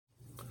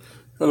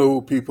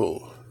Hello,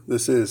 people.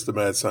 This is the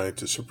Mad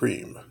Scientist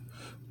Supreme,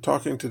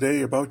 talking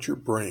today about your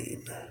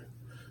brain.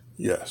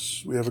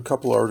 Yes, we have a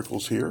couple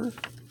articles here.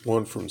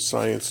 One from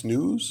Science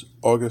News,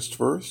 August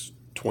 1st,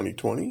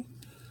 2020.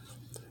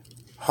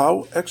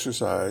 How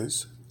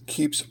exercise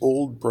keeps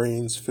old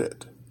brains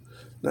fit.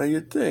 Now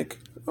you'd think,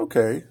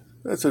 okay,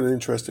 that's an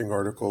interesting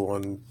article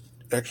on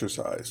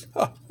exercise.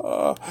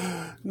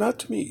 Not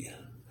to me.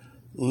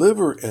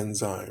 Liver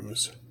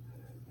enzymes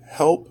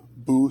help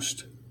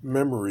boost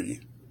memory,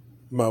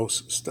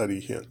 mouse study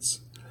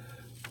hints.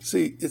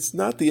 See, it's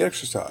not the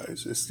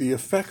exercise, it's the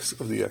effects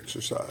of the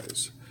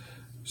exercise.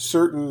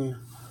 Certain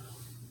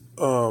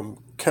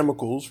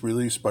chemicals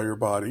released by your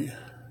body,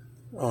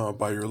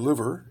 by your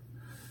liver,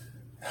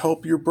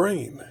 help your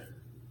brain.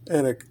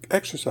 And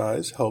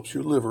exercise helps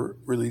your liver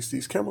release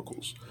these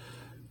chemicals.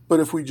 But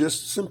if we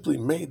just simply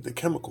made the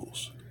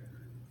chemicals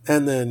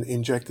and then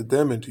injected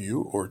them into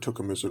you, or took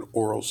them as an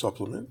oral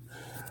supplement,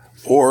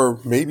 or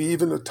maybe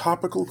even a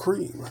topical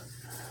cream,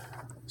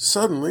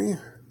 suddenly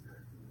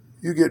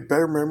you get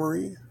better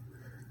memory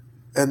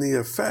and the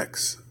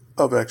effects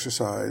of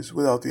exercise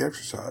without the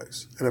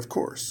exercise. And of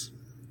course,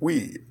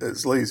 we,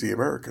 as lazy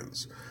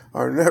Americans,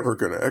 are never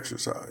going to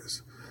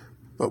exercise.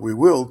 But we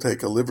will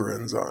take a liver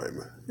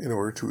enzyme in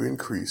order to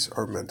increase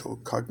our mental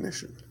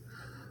cognition.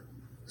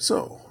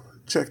 So,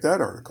 check that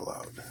article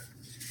out.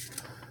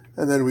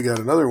 And then we got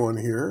another one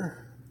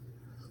here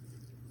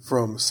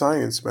from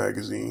Science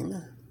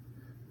Magazine,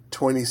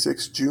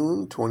 26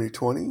 June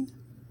 2020,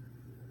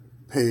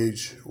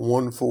 page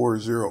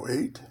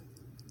 1408.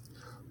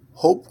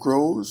 Hope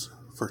grows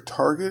for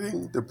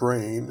targeting the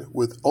brain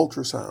with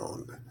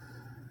ultrasound.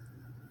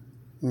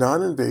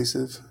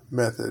 Non-invasive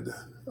method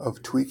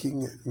of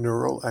tweaking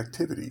neural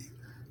activity.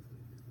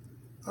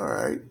 All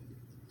right.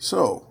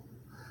 So,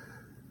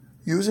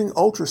 using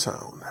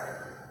ultrasound,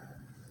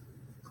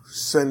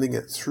 sending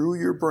it through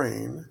your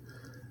brain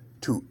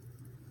to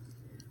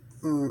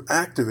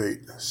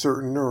activate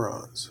certain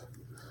neurons.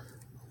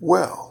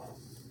 Well,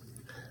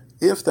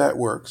 if that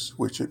works,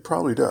 which it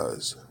probably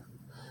does,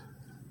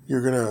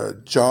 you're going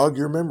to jog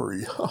your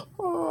memory.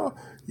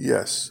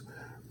 Yes,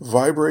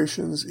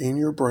 vibrations in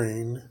your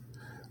brain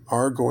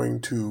are going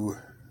to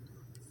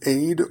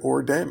aid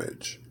or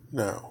damage.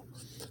 Now,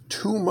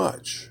 too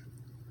much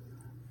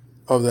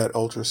of that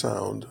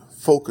ultrasound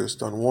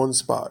focused on one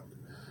spot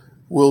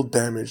will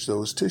damage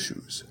those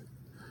tissues.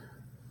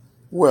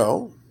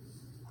 Well,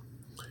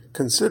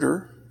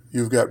 consider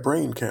you've got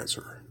brain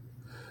cancer.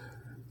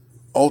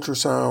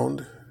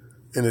 Ultrasound,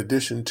 in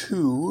addition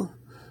to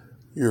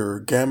your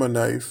gamma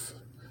knife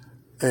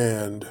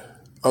and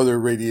other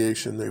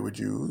radiation they would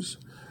use,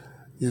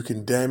 you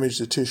can damage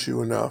the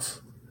tissue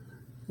enough.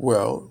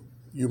 Well,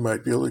 you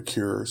might be able to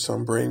cure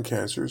some brain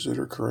cancers that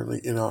are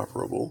currently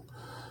inoperable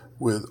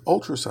with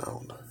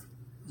ultrasound,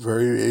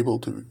 very able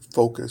to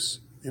focus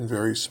in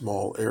very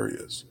small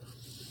areas.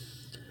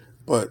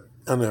 But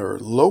on their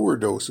lower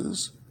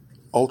doses,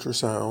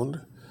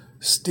 ultrasound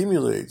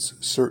stimulates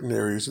certain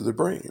areas of the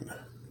brain.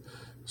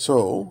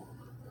 So,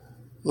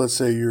 let's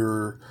say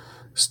you're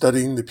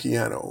studying the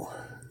piano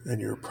and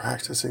you're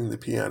practicing the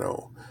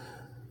piano.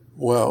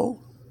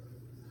 Well,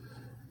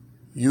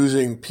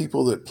 using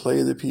people that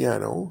play the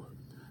piano,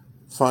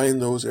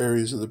 find those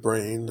areas of the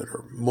brain that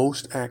are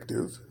most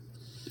active,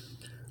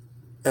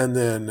 and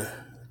then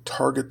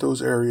target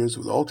those areas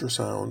with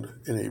ultrasound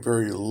in a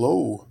very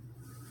low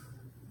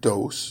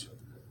dose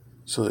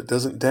so that it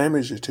doesn't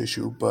damage the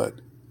tissue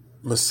but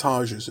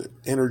massages it,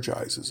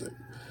 energizes it.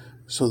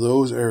 So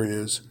those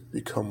areas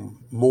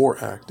become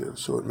more active.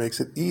 So it makes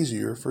it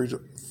easier for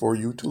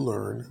you to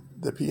learn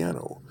the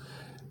piano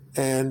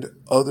and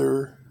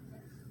other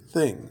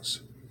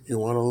things. You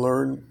want to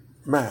learn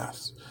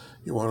math.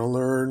 You want to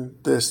learn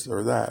this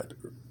or that.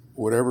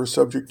 Whatever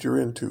subject you're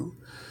into,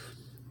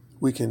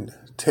 we can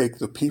take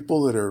the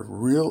people that are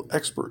real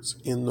experts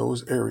in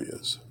those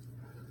areas,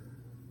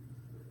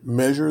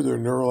 measure their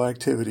neural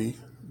activity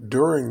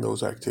during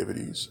those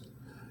activities,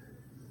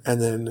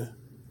 and then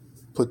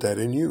put that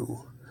in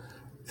you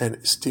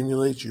and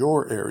stimulate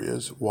your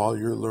areas while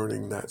you're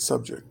learning that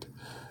subject.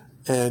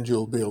 And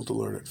you'll be able to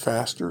learn it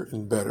faster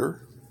and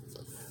better.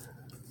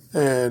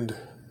 And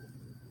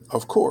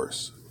of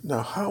course,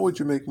 now how would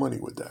you make money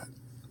with that?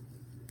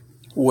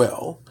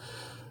 Well,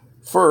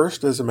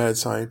 first, as a mad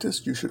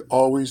scientist, you should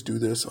always do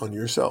this on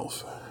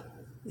yourself.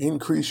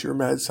 Increase your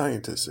mad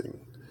scientisting.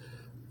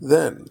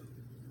 Then,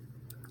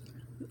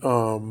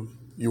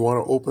 you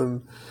want to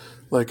open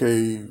like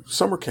a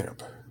summer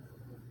camp.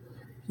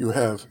 You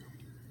have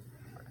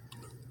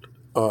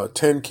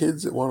 10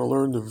 kids that want to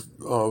learn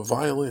the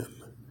violin,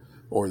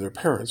 or their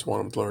parents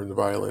want them to learn the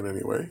violin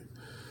anyway.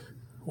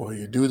 Well,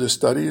 you do the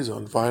studies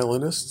on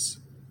violinists,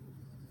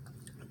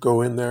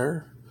 go in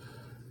there,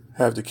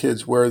 have the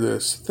kids wear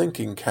this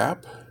thinking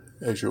cap,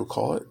 as you'll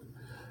call it,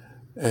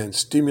 and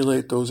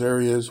stimulate those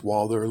areas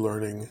while they're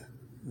learning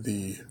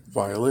the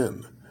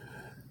violin.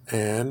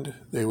 And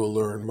they will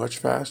learn much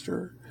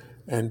faster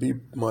and be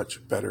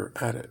much better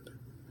at it.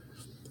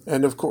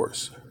 And of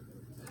course,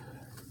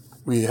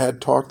 we had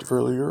talked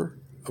earlier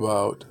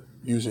about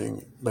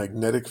using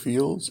magnetic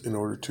fields in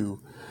order to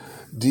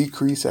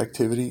decrease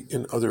activity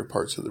in other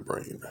parts of the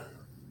brain.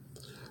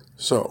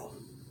 So,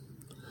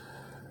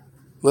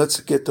 let's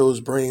get those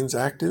brains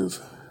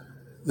active.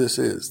 This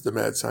is the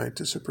Mad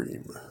Scientist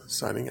Supreme,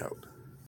 signing out.